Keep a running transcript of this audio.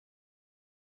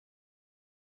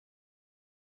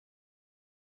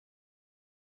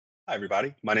Hi,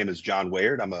 everybody. My name is John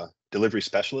Wayert. I'm a delivery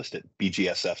specialist at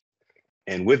BGSF.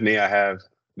 And with me, I have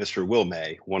Mr. Will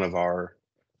May, one of our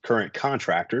current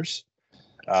contractors,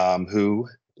 who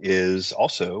is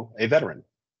also a veteran.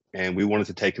 And we wanted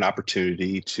to take an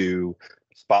opportunity to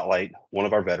spotlight one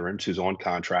of our veterans who's on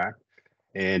contract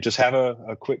and just have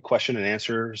a quick question and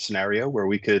answer scenario where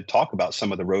we could talk about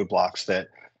some of the roadblocks that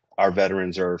our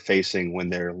veterans are facing when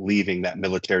they're leaving that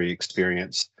military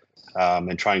experience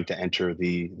and trying to enter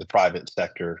the private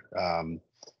sector.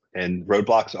 And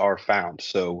roadblocks are found.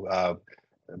 So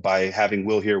by having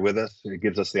Will here with us, it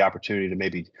gives us the opportunity to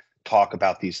maybe talk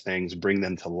about these things, bring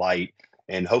them to light,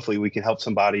 and hopefully we can help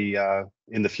somebody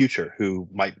in the future who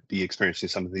might be experiencing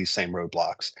some of these same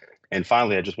roadblocks. And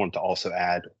finally, I just wanted to also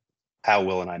add how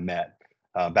Will and I met.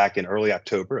 Back in early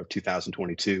October of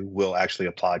 2022, Will actually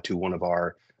applied to one of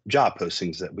our job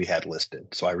postings that we had listed.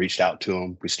 So I reached out to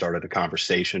him. We started a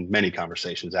conversation, many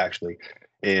conversations actually,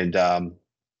 and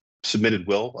submitted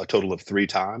Will a total of 3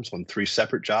 times on 3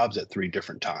 separate jobs at 3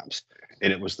 different times.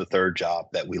 And it was the 3rd job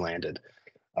that we landed.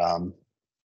 Will,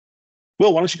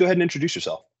 why don't you go ahead and introduce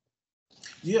yourself?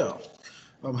 Yeah.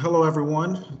 Hello,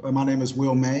 everyone. My name is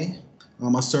Will May.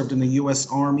 I served in the U.S.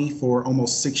 Army for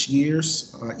almost 6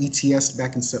 years, ETS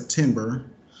back in September.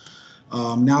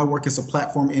 Now I work as a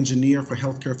platform engineer for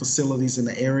healthcare facilities in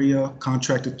the area,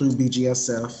 contracted through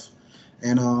BGSF.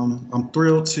 And I'm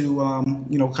thrilled to,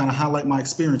 kind of highlight my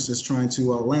experiences trying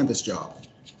to land this job.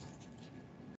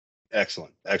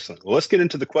 Excellent. Excellent. Well, let's get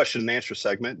into the question and answer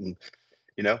segment, and,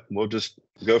 we'll just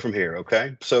go from here.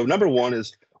 Okay. So number one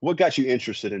is, what got you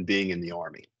interested in being in the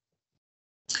Army?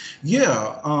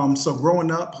 Yeah. So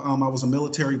growing up, I was a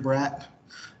military brat.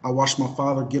 I watched my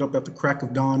father get up at the crack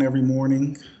of dawn every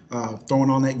morning,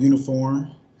 throwing on that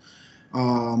uniform.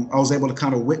 I was able to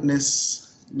kind of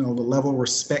witness, the level of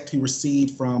respect he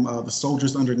received from the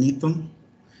soldiers underneath him.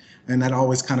 And that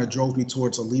always kind of drove me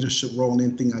towards a leadership role in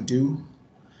anything I do.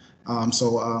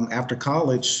 So after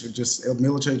college,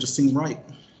 military just seemed right.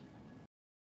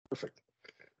 Perfect.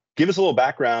 Give us a little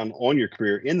background on your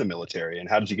career in the military and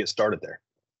how did you get started there?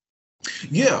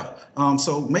 Yeah.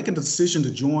 So making the decision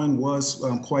to join was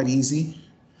quite easy.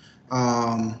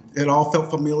 It all felt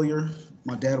familiar.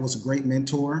 My dad was a great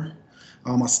mentor.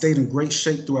 I stayed in great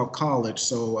shape throughout college,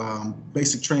 so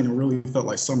basic training really felt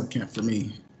like summer camp for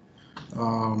me.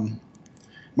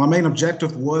 My main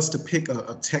objective was to pick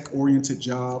a tech-oriented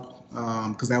job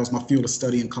because that was my field of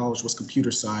study in college, was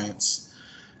computer science.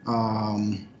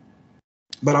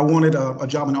 But I wanted a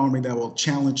job in the Army that will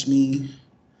challenge me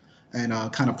and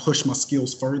kind of push my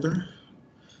skills further.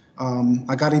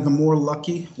 I got even more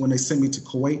lucky when they sent me to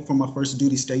Kuwait for my first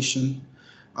duty station,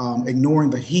 ignoring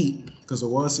the heat because it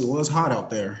was hot out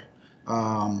there.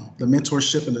 The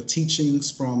mentorship and the teachings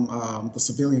from the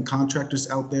civilian contractors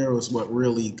out there was what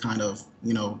really kind of,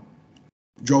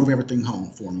 drove everything home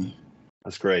for me.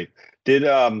 That's great. Did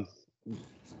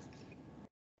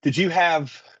you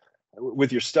have,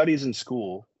 with your studies in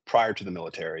school prior to the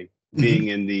military, being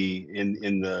in the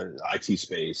IT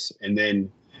space and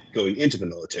then going into the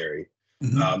military,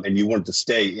 and you wanted to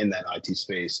stay in that IT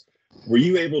space, were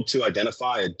you able to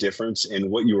identify a difference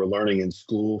in what you were learning in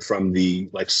school from the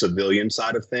civilian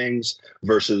side of things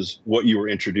versus what you were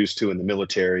introduced to in the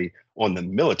military on the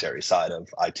military side of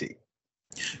IT?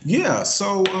 Yeah.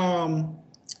 So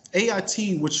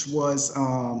AIT, which was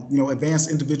advanced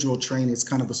individual training, is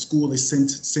kind of the school they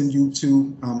send you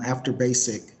to after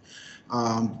basic.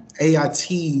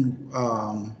 AIT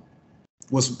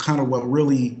was kind of what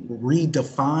really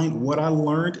redefined what I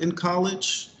learned in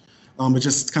college. It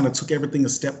just kind of took everything a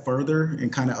step further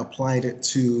and kind of applied it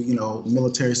to,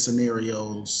 military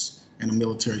scenarios in a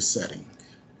military setting.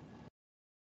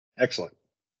 Excellent.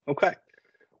 Okay.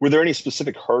 Were there any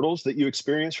specific hurdles that you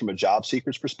experienced from a job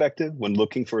seeker's perspective when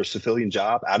looking for a civilian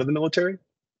job out of the military?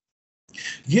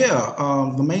 Yeah,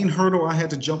 the main hurdle I had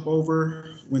to jump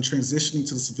over when transitioning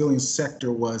to the civilian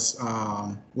sector was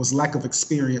lack of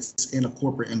experience in a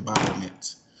corporate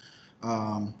environment.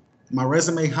 My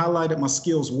resume highlighted my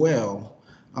skills well.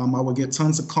 I would get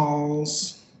tons of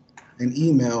calls and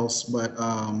emails, but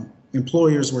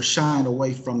employers were shying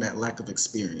away from that lack of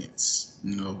experience.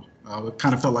 It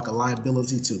kind of felt like a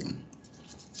liability to them.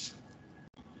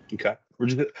 Okay. We're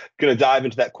just going to dive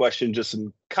into that question, just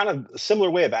in kind of a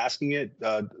similar way of asking it,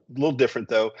 a little different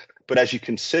though. But as you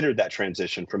considered that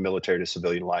transition from military to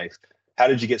civilian life, how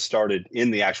did you get started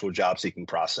in the actual job seeking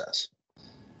process?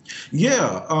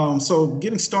 Yeah, so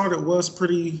getting started was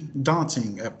pretty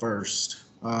daunting at first.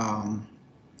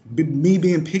 Me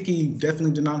being picky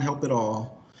definitely did not help at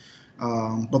all.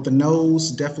 But the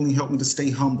no's definitely helped me to stay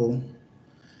humble.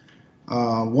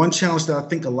 One challenge that I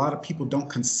think a lot of people don't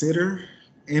consider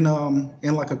in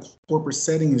like a corporate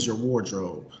setting is your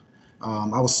wardrobe.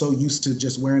 I was so used to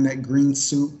just wearing that green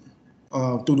suit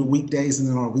through the weekdays, and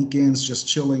then on weekends just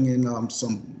chilling in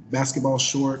some basketball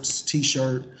shorts,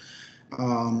 t-shirt,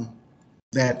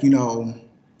 that,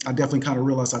 I definitely kind of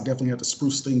realized I definitely had to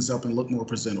spruce things up and look more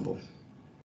presentable.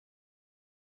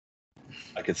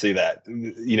 I could see that.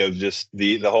 Just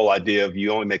the whole idea of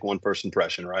you only make one first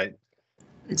impression, right?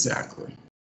 Exactly.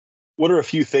 What are a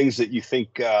few things that you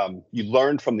think you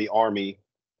learned from the Army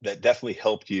that definitely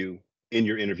helped you in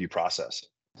your interview process?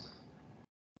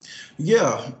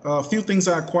 Yeah, a few things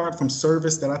I acquired from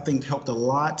service that I think helped a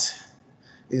lot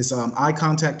is eye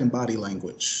contact and body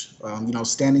language.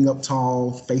 Standing up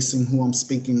tall, facing who I'm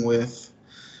speaking with,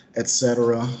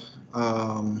 etc.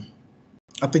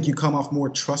 I think you come off more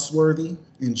trustworthy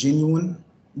and genuine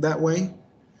that way.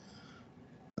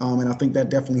 And I think that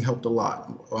definitely helped a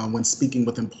lot when speaking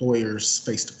with employers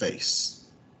face to face.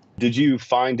 Did you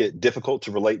find it difficult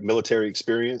to relate military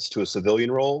experience to a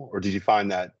civilian role, or did you find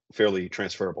that fairly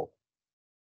transferable?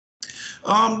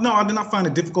 No, I did not find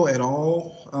it difficult at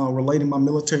all relating my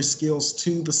military skills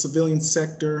to the civilian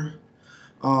sector.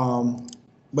 Um,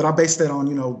 but I based that on,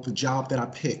 the job that I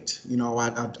picked.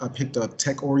 I picked a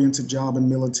tech-oriented job in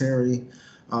military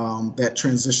that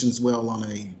transitions well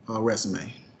on a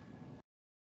resume.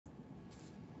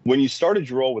 When you started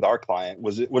your role with our client,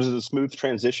 was it a smooth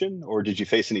transition, or did you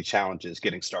face any challenges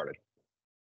getting started?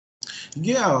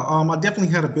 Yeah, I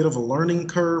definitely had a bit of a learning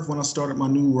curve when I started my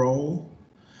new role,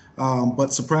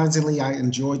 but surprisingly, I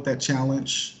enjoyed that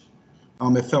challenge.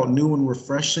 It felt new and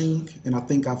refreshing, and I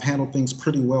think I've handled things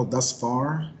pretty well thus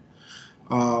far.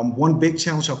 One big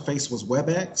challenge I faced was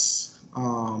WebEx.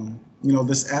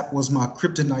 This app was my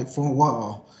kryptonite for a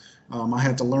while. I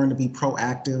had to learn to be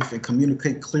proactive and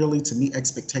communicate clearly to meet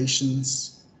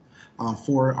expectations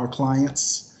for our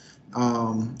clients.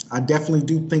 I definitely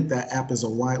do think that app is a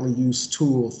widely used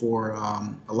tool for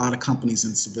a lot of companies in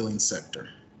the civilian sector.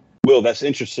 Will, that's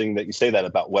interesting that you say that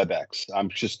about WebEx. I'm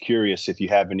just curious if you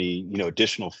have any,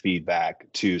 additional feedback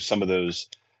to some of those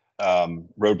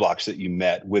roadblocks that you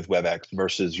met with WebEx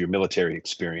versus your military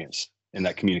experience in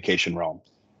that communication realm.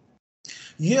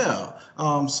 Yeah.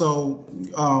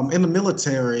 In the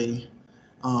military,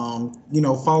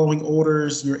 following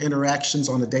orders, your interactions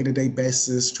on a day-to-day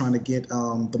basis, trying to get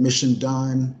the mission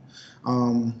done,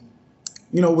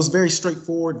 was very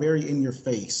straightforward, very in your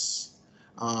face.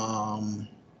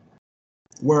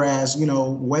 Whereas,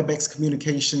 WebEx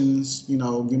communications, you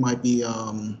might be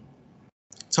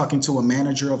talking to a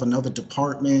manager of another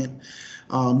department.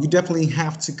 You definitely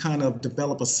have to kind of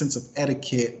develop a sense of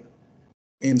etiquette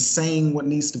in saying what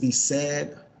needs to be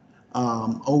said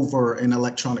over an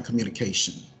electronic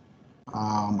communication.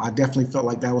 I definitely felt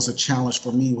like that was a challenge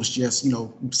for me, was just,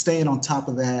 staying on top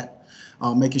of that,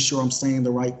 making sure I'm saying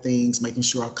the right things, making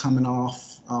sure I'm coming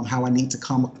off how I need to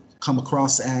come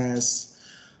across as,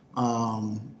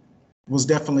 was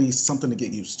definitely something to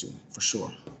get used to, for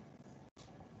sure.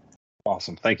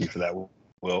 Awesome. Thank you for that,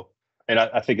 Will. And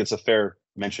I think it's a fair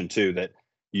mention, too, that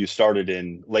you started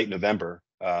in late November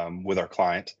with our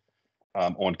client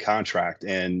on contract.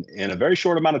 And in a very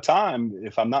short amount of time,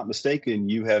 if I'm not mistaken,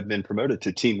 you have been promoted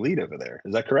to team lead over there.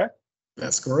 Is that correct?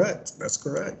 That's correct. That's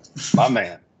correct. My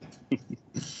man.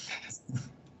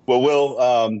 Well,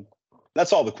 Will,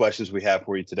 that's all the questions we have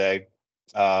for you today.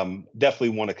 Definitely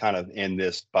want to kind of end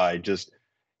this by just,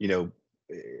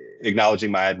 acknowledging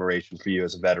my admiration for you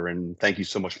as a veteran. Thank you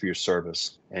so much for your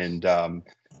service and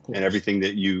everything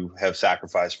that you have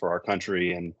sacrificed for our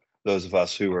country and those of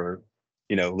us who are,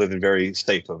 living very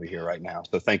safe over here right now.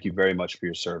 So thank you very much for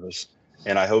your service.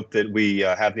 And I hope that we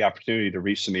have the opportunity to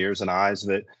reach some ears and eyes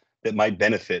that might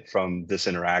benefit from this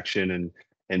interaction,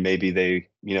 and maybe they,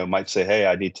 might say, hey,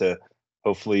 I need to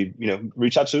hopefully,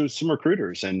 reach out to some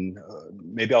recruiters, and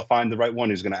maybe I'll find the right one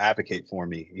who's going to advocate for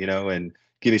me, and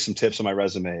give me some tips on my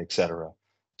resume, et cetera.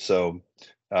 So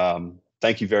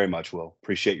thank you very much, Will.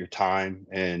 Appreciate your time,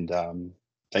 and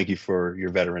thank you for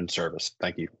your veteran service.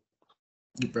 Thank you.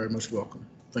 You're very much welcome.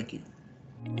 Thank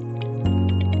you.